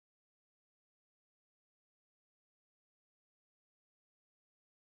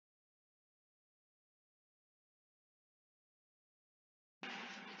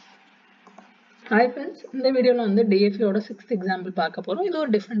Hi friends, இந்த வீடியோல வந்து DFA ஓட 6th example பார்க்க போறோம். இது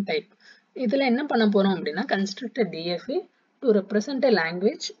ஒரு different type. இதுல என்ன பண்ண போறோம் அப்படின்னா construct a DFA to represent a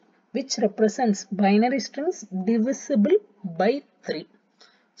language which represents binary strings divisible by 3.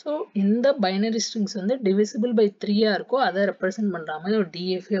 So இந்த binary strings வந்து divisible by 3 இருக்கோ அதை represent பண்ற மாதிரி ஒரு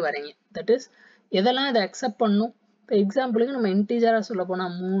DFA வரைங்க. That is எதெல்லாம் இதை accept பண்ணும்? இப்போ எக்ஸாம்பிளுக்கு நம்ம இன்டிஜரா சொல்ல போனா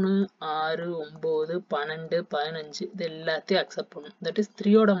 3, 6, 9, 12, 15 இது எல்லாத்தையும் அக்செப்ட் பண்ணும். தட் இஸ்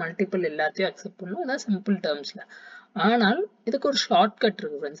 3 ஓட மல்டிபிள் எல்லாத்தையும் அக்செப்ட் பண்ணும். அதான் சிம்பிள் டேர்ம்ஸ்ல. ஆனால் இதுக்கு ஒரு ஷார்ட்கட்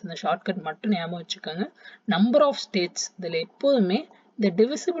இருக்கு ஃப்ரெண்ட்ஸ். இந்த ஷார்ட்கட் மட்டும் ஞாபகம் வச்சுக்கோங்க. நம்பர் ஆஃப் ஸ்டேட்ஸ் இதுல எப்போதுமே இந்த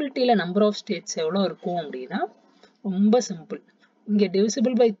டிவிசிபிலிட்டியில நம்பர் ஆஃப் ஸ்டேட்ஸ் எவ்வளோ இருக்கும் அப்படின்னா ரொம்ப சிம்பிள். இங்க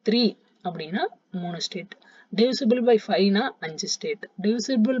டிவிசிபிள் பை 3 அப்படின்னா 3 state, divisible by 5னா 5 state,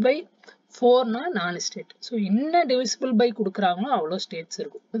 divisible by 4னா 4 state. So என்ன டிவிசிபிள் பை கொடுக்குறாங்களோ அவ்வளோ ஸ்டேட்ஸ்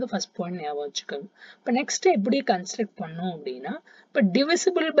இருக்கும். இது ஃபர்ஸ்ட் பாயிண்ட் ஞாபகம் வச்சுக்கோங்க. இப்போ நெக்ஸ்ட் எப்படி கன்ஸ்ட்ரக்ட் பண்ணோம் அப்படின்னா, இப்போ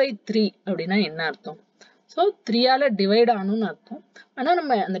டிவிசிபிள் பை 3 அப்படின்னா என்ன அர்த்தம்? ஸோ 3ஆல டிவைட் ஆகணும்னு அர்த்தம். ஆனால்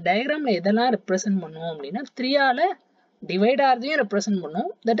நம்ம அந்த டயக்ராம்ல எதெல்லாம் ரெப்ரசென்ட் பண்ணுவோம் அப்படின்னா 3ஆல டிவைட் ஆகிறதையும் ரெப்ரசென்ட் பண்ணும்.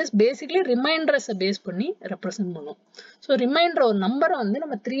 தட் இஸ் பேசிக்லி ரிமைண்டர்ஸை பேஸ் பண்ணி ரெப்ரசென்ட் பண்ணும். ஸோ ரிமைண்டர் ஒரு நம்பரை வந்து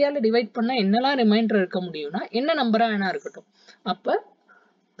நம்ம 3ஆல டிவைட் பண்ணால் என்னெல்லாம் ரிமைண்டர் இருக்க முடியும்னா என்ன நம்பராக வேணா இருக்கட்டும். அப்போ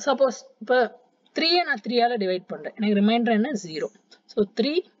சப்போஸ் இப்போ 3ஐ நான் 3ஆல டிவைட் பண்ணுறேன், எனக்கு ரிமைண்டர் என்ன 0. ஸோ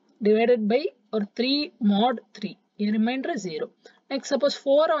 3 டிவைடட் பை ஒரு 3 mod 3 என் ரிமைண்டர் 0. நெக்ஸ்ட் சப்போஸ்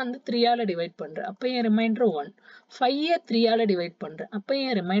 4ஐ வந்து 3ஆல டிவைட் பண்ணுறேன், அப்போ என் ரிமைண்டர் 1. 5ஐ 3ஆல டிவைட் பண்ணுறேன், அப்போ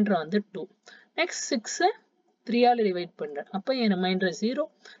என் ரிமைண்டர் வந்து 2. நெக்ஸ்ட் 6ஐ 3ஆல டிவைட் பண்ணுறேன், அப்போ என் ரிமைண்டர் 0.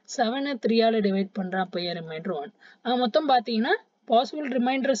 7ஐ 3ஆல டிவைட் பண்ணுறேன், அப்போ என் ரிமைண்டர் 1. மொத்தம் பார்த்தீங்கன்னா பாசிபிள்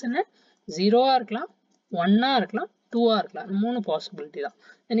ரிமைண்டர்ஸ் என்ன 0ஆ இருக்கலாம், 1ஆ இருக்கலாம், 2ஆ இருக்கலாம். 3 பாசிபிலிட்டி தான்.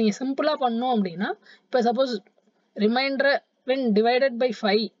 நீங்க சிம்பிளா பண்ணோம் அப்படின்னா இப்போ suppose reminder when divided by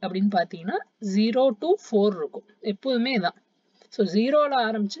 5 அப்படின்னு பார்த்தீங்கன்னா 0 to 4 இருக்கும் எப்போதுமே தான். ஸோ 0ல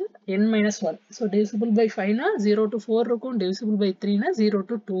ஆரம்பிச்சு n-1. So divisible by 5னா 0 to 4 இருக்கும், divisible by 3னா 0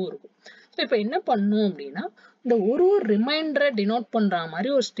 to 2 இருக்கும். ஸோ இப்போ என்ன பண்ணும் அப்படின்னா இந்த ஒரு ரிமைண்டரை டினோட் பண்ற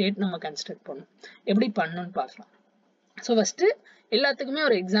மாதிரி ஒரு ஸ்டேட் நம்ம கன்ஸ்ட்ரக்ட் பண்ணும். எப்படி பண்ணணும்னு பார்க்கலாம். ஸோ ஃபர்ஸ்ட் எல்லாத்துக்குமே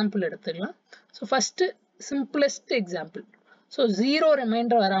ஒரு எக்ஸாம்பிள் எடுத்துக்கலாம். So first simplest example. So 0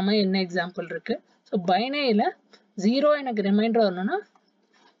 reminder வராமல் என்ன எக்ஸாம்பிள் இருக்கு? ஸோ பைனரியில் 0 எனக்கு ரிமைண்டர் வரணும்னா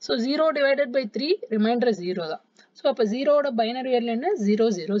ஸோ 0 டிவைடட் பை 3 ரிமைண்டர் 0 தான். ஸோ அப்போ 0ஓட பைனரி வேல்யூ என்ன 0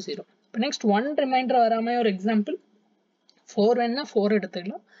 0 0. இப்போ நெக்ஸ்ட் 1 ரிமைண்டர் வராமல் ஒரு எக்ஸாம்பிள் 4 வேணும்னா 4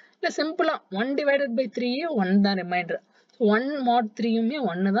 எடுத்துக்கலாம். இல்லை சிம்பிளா 1 டிவைடட் பை 3 1 தான் ரிமைண்டர். ஸோ 1 mod 3யுமே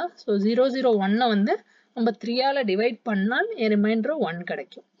 1 தான். ஸோ 0 0 1 வந்து நம்ம 3ஆல டிவைட் பண்ணால் என் ரிமைண்டர் 1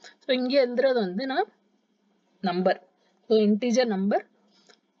 கிடைக்கும். ஸோ இங்கே எழுதுறது வந்து நான் number, so integer number.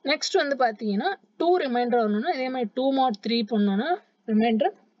 Next வந்து பார்த்தீங்கன்னா 2 ரிமைண்டர் வரணும்னா இதே மாதிரி 2 mod 3 பண்ணோன்னா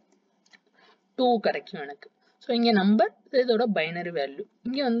ரிமைண்டர் 2 கிடைக்கும் எனக்கு. ஸோ இங்கே நம்பர், இதோட பைனரி வேல்யூ.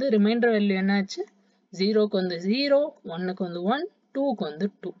 இங்கே வந்து ரிமைண்டர் வேல்யூ என்னாச்சு 0க்கு வந்து 0, 1க்கு வந்து 1, 2க்கு வந்து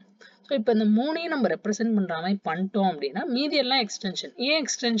 2. ஸோ இப்போ இந்த 3ஐயும் நம்ம ரெப்ரசென்ட் பண்ணுற மாதிரி பண்ணிட்டோம் அப்படின்னா மீதி எல்லாம் எக்ஸ்டென்ஷன். ஏன்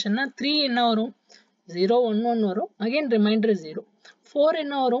எக்ஸ்டென்ஷன்னா 3 என்ன வரும் 0 1 1 வரும், அகைன் ரிமைண்டர் 0. 4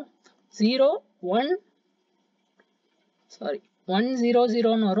 என்ன வரும் 0 1 0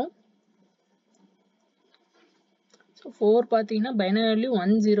 0ன்னு வரும். ஸோ 4 பார்த்தீங்கன்னா பைனரி வேல்யூ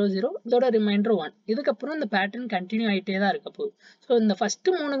 1 0 0, இதோட ரிமைண்டர் 1. இதுக்கப்புறம் இந்த பேட்டர்ன் கண்டினியூ ஆகிட்டே தான் இருக்க போகுது. ஸோ இந்த ஃபர்ஸ்ட்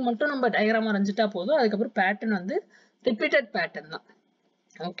 3க்கு மட்டும் நம்ம டயக்ராம் வரைஞ்சிட்டா போதும். அதுக்கப்புறம் பேட்டர்ன் வந்து ரிப்பீட்டட் பேட்டர்ன் தான்.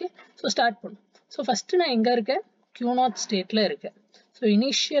 ஓகே, ஸோ ஸ்டார்ட் பண்ணும். ஸோ ஃபர்ஸ்ட் நான் எங்கே இருக்கேன் Q0 ஸ்டேட்டில் இருக்கேன். ஸோ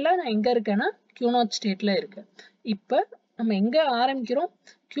இனிஷியலாக நான் எங்கே இருக்கேன்னா Q0 ஸ்டேட்டில் இருக்கேன். இப்போ நம்ம எங்கே ஆரம்பிக்கிறோம்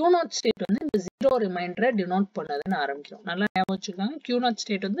Q0 ஸ்டேட் வந்து இந்த 0 ரிமைண்டரை டினோட் பண்ணதுன்னு ஆரம்பிக்கிறோம். நல்லா ஞாபகம் வச்சுக்கோங்க. Q0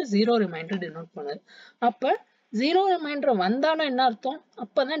 ஸ்டேட் வந்து 0 ரிமைண்டர் டினோட் பண்ணது. அப்போ 0 ரிமைண்டர் வந்தாலும் என்ன அர்த்தம்?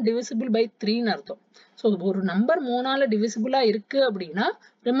 அப்போ தான் டிவிசிபிள் பை 3ன்னு அர்த்தம். ஸோ ஒரு நம்பர் 3ஆல டிவிசிபிளாக இருக்கு அப்படின்னா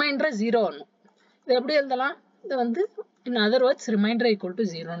ரிமைண்டர் 0 வரணும். இது எப்படி எழுதலாம்? இது வந்து in other words reminder equal to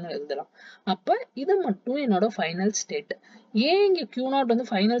 0ன்னு எழுதலாம். அப்போ இது மட்டும் என்னோட ஃபைனல் ஸ்டேட். ஏன் இங்கே Q0 வந்து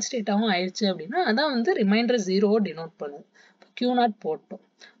ஃபைனல் ஸ்டேட்டாகவும் ஆயிடுச்சு அப்படின்னா அதான் வந்து ரிமைண்டர் 0 டினோட் பண்ணுது. Q0 போட்டோம்.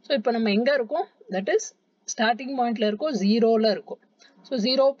 ஸோ இப்போ நம்ம எங்கே இருக்கோம்? தட் இஸ் ஸ்டார்டிங் பாயிண்ட்ல இருக்கோம், 0ல இருக்கும். ஸோ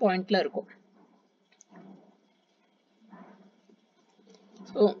 0 பாயிண்ட்ல இருக்கும்.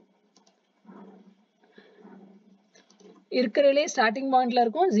 ஸோ இருக்கிறதுலே ஸ்டார்டிங் பாயிண்ட்ல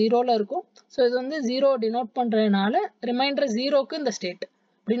இருக்கும், 0ல இருக்கும். ஸோ இது வந்து 0 டினோட் பண்றதுனால ரிமைண்டர் 0க்கு இந்த ஸ்டேட்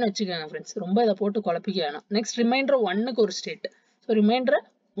அப்படின்னு வச்சுக்கோங்க ஃப்ரெண்ட்ஸ். ரொம்ப இதை போட்டு குழப்பிக்க வேணாம். நெக்ஸ்ட் ரிமைண்டர் 1க்கு ஒரு ஸ்டேட். ஸோ ரிமைண்டர்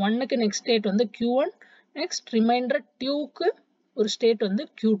 1க்கு நெக்ஸ்ட் ஸ்டேட் வந்து Q1. நெக்ஸ்ட் ரிமைண்டர் 2க்கு ஒரு ஸ்டேட் வந்து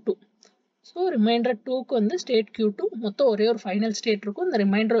Q2. ஸோ ரிமைண்டர் 2க்கு வந்து ஸ்டேட் Q2. மொத்தம் ஒரே ஒரு ஃபைனல் ஸ்டேட் இருக்கும். இந்த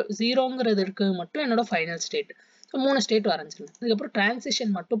ரிமைண்டர் 0ங்கிறது இருக்கிறது மட்டும் என்னோட ஃபைனல் ஸ்டேட். So 3 state வரைஞ்சிடலாம். இதுக்கப்புறம்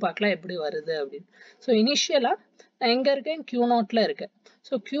டிரான்சிஷன் மட்டும் பார்க்கலாம் எப்படி வருது அப்படின்னு. ஸோ இனிஷியலாக நான் எங்கே இருக்கேன் Q0ல இருக்கேன்.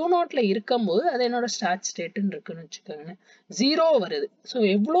 ஸோ Q நாட்ல இருக்கும்போது அது என்னோட ஸ்டார்ட் ஸ்டேட்னு இருக்குன்னு வச்சுக்கோங்க. 0 வருது. ஸோ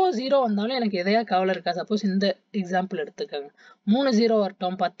எவ்வளோ 0 வந்தாலும் எனக்கு எதையா கவலை இருக்கா. சப்போஸ் இந்த எக்ஸாம்பிள் எடுத்துக்கோங்க. 3 0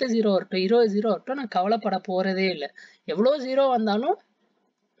 வரட்டும், 10 0 வரட்டும், 20 0 வரட்டும், நான் கவலைப்பட போறதே இல்லை. எவ்வளோ 0 வந்தாலும்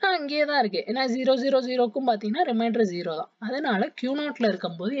நான் அங்கேயே தான் இருக்கேன். ஏன்னா 0 0 0க்கும் பார்த்தீங்கன்னா ரிமைண்டர் 0 தான். அதனால Q நாட்ல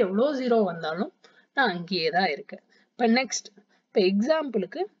இருக்கும்போது எவ்வளோ 0 வந்தாலும் நான் அங்கேயே தான் இருக்கேன். இப்போ நெக்ஸ்ட், இப்போ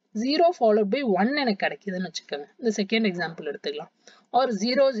எக்ஸாம்பிளுக்கு 0 followed by 1 எனக்கு கிடைக்குதுன்னு வச்சுக்கோங்க. இந்த செகண்ட் எக்ஸாம்பிள் எடுத்துக்கலாம். ஒரு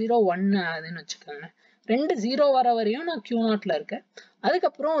 0 0 1 ஆகுதுன்னு வச்சுக்கோங்க. 2 0 வர வரையும் நான் Q நாட்ல இருக்கேன்.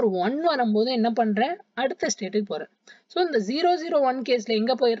 அதுக்கப்புறம் ஒரு 1 வரும்போது என்ன பண்றேன், அடுத்த ஸ்டேட்டுக்கு போறேன். ஸோ இந்த 0 0 1 கேஸ்ல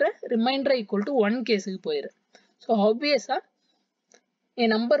எங்க போயிடுறேன், ரிமைண்டர் ஈக்குவல் டு 1 கேஸுக்கு போயிடுறேன். ஸோ ஆப்வியஸா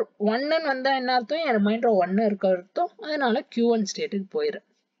என் நம்பர் 1ன்னு வந்தா என்ன அர்த்தம், என் ரிமைண்டர் 1 இருக்க அர்த்தம். அதனால Q1 ஸ்டேட்டுக்கு போயிடுறேன்.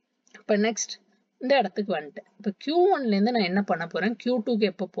 இப்போ நெக்ஸ்ட் இந்த இடத்துக்கு வந்துட்டேன். இப்போ Q1லேருந்து நான் என்ன பண்ண போறேன், Q2க்கு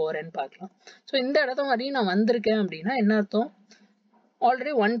எப்போ போறேன்னு பார்க்கலாம். ஸோ இந்த இடத்த வரையும் நான் வந்திருக்கேன் அப்படின்னா என்ன அர்த்தம்,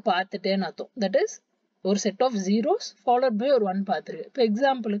 ஆல்ரெடி 1 பார்த்துட்டேன்னு அர்த்தம். தட் இஸ் ஒரு set of zeros followed by ஒரு 1 பார்த்துருக்கு. இப்போ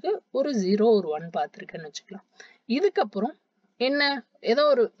எக்ஸாம்பிளுக்கு ஒரு 0 ஒரு 1 பார்த்துருக்கேன்னு வச்சுக்கலாம். இதுக்கப்புறம் என்ன, ஏதோ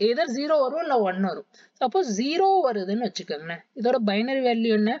ஒரு எதர் 0 வரும் இல்லை 1 வரும். சப்போஸ் 0 வருதுன்னு வச்சுக்கோங்களேன். இதோட பைனரி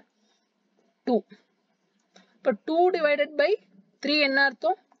வேல்யூ என்ன, 2. இப்போ 2 டிவைடட் பை 3 என்ன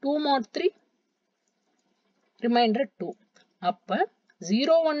அர்த்தம், 2 mod 3 ரிமைண்டர் 2. அப்போ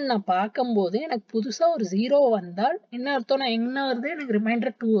 0 1 நான் பார்க்கும்போது எனக்கு புதுசா ஒரு 0 வந்தால் என்ன அர்த்தம், நான் என்ன வருது, எனக்கு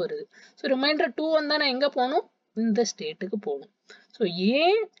ரிமைண்டர் 2 வருது. ஸோ ரிமைண்டர் 2 வந்தா நான் எங்க போகணும், இந்த ஸ்டேட்டுக்கு போகணும். ஸோ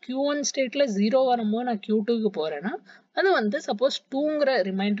ஏன் Q1 ஸ்டேட்ல 0 வரும்போது நான் Q2க்கு போறேன்னா, அது வந்து சப்போஸ் 2ங்கிற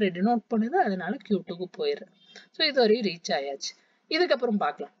ரிமைண்டரை டினோட் பண்ணுது, அதனால Q2க்கு போயிடுறேன். ஸோ இது வரையும் ரீச் ஆயாச்சு. இதுக்கப்புறம்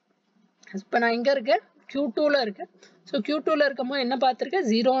பார்க்கலாம். இப்போ நான் இங்க இருக்கேன், Q2ல இருக்கேன். ஸோ Q2ல இருக்கும்போது என்ன பார்த்துருக்கேன்,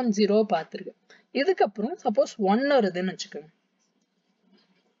 0 1 0 பார்த்துருக்கேன். இதுக்கப்புறம் சப்போஸ் 1 வருதுன்னு வச்சுக்கோங்க.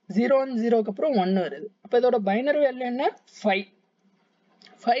 0 1 0க்கு அப்புறம் 1 வருது. அப்போ இதோட பைனரி வேல்யூ என்ன, 5.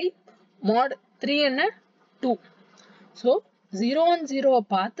 5 mod 3 என்ன, 2. ஸோ 0 1 0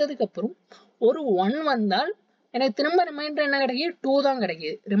 பார்த்ததுக்கு அப்புறம் ஒரு 1 வந்தால் எனக்கு திரும்ப ரிமைண்டர் என்ன கிடைக்குது, 2 தான்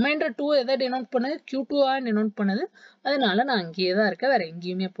கிடைக்குது. ரிமைண்டர் 2 எதை டினோட் பண்ணுது, Q2 டினோட் பண்ணுது. அதனால நான் அங்கேயே தான் இருக்கேன், வேற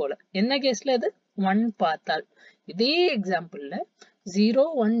எங்கேயுமே போல. என்ன கேஸ்ல இது, 1 பார்த்தால். இதே எக்ஸாம்பிள்ல 0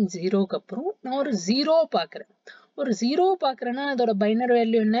 1 0க்கு அப்புறம் நான் ஒரு 0 பார்க்குறேன். ஒரு 0 பார்க்குறேன்னா அதோட பைனரி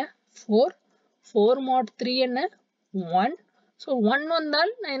வேல்யூ என்ன, 4. 4 mod 3 என்ன, 1. ஸோ 1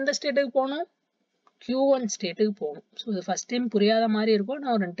 வந்தால் நான் எந்த ஸ்டேட்டுக்கு போகணும், Q1 ஸ்டேட்டுக்கு போகணும். ஸோ இது ஃபர்ஸ்ட் டைம் புரியாத மாதிரி இருக்கும்,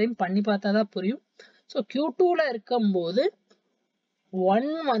 நான் ஒரு 2 டைம் பண்ணி பார்த்தா தான் புரியும். ஸோ Q2ல இருக்கும்போது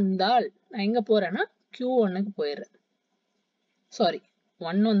 1 வந்தால் நான் எங்க போறேன்னா Q1க்கு போயிடுறேன். சாரி,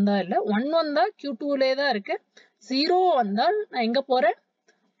 1 வந்தா இல்லை, 1 வந்தா Q2லே தான் இருக்கேன். 0 வந்தால் நான் எங்க போறேன்,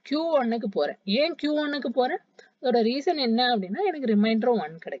 Q1க்கு போறேன். ஏன் Q1க்கு போறேன், அதோட ரீசன் என்ன அப்படின்னா எனக்கு ரிமைண்டர்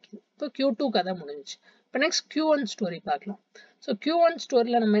 1 கிடைக்குது. இப்போ Q2 கதை முடிஞ்சிச்சு. இப்போ நெக்ஸ்ட் Q1 ஸ்டோரி பார்க்கலாம். ஸோ Q1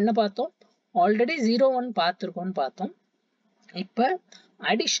 ஸ்டோரியில் நம்ம என்ன பார்த்தோம், ஆல்ரெடி 0 1 பார்த்துருக்கோம்னு பார்த்தோம். இப்போ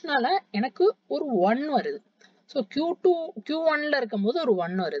அடிஷ்னலா எனக்கு ஒரு 1 வருது. ஸோ Q1ல இருக்கும்போது ஒரு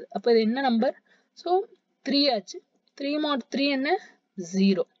 1 வருது. அப்போ இது என்ன நம்பர், ஸோ 3 ஆச்சு. 3 mod 3 என்ன,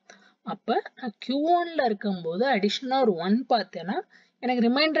 0. அப்போ நான் Q1ல இருக்கும்போது அடிஷ்னலா ஒரு 1 பார்த்தேன்னா எனக்கு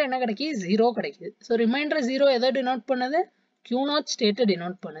ரிமைண்டர் என்ன கிடைக்குது, 0 கிடைக்குது. ஸோ ரிமைண்டர் 0 எதை டினோட் பண்ணுது, Q0 ஸ்டேட்டை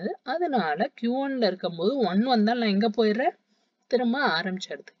டினோட் பண்ணுது. அதனால Q1ல இருக்கும்போது 1 வந்தால் நான் எங்க போயிடுறேன், திரும்ப ஆரம்பிச்ச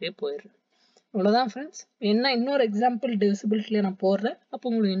இடத்துக்கே போயிடுறேன். அவ்வளோதான் ஃப்ரெண்ட்ஸ். என்ன இன்னொரு எக்ஸாம்பிள் டிவிசிபிலிட்டியில் நான் போடுறேன். அப்போ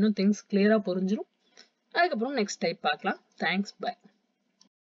உங்களுக்கு இன்னும் திங்ஸ் கிளியராக புரிஞ்சிடும். அதுக்கப்புறம் நெக்ஸ்ட் டைப் பார்க்கலாம். Thanks, by.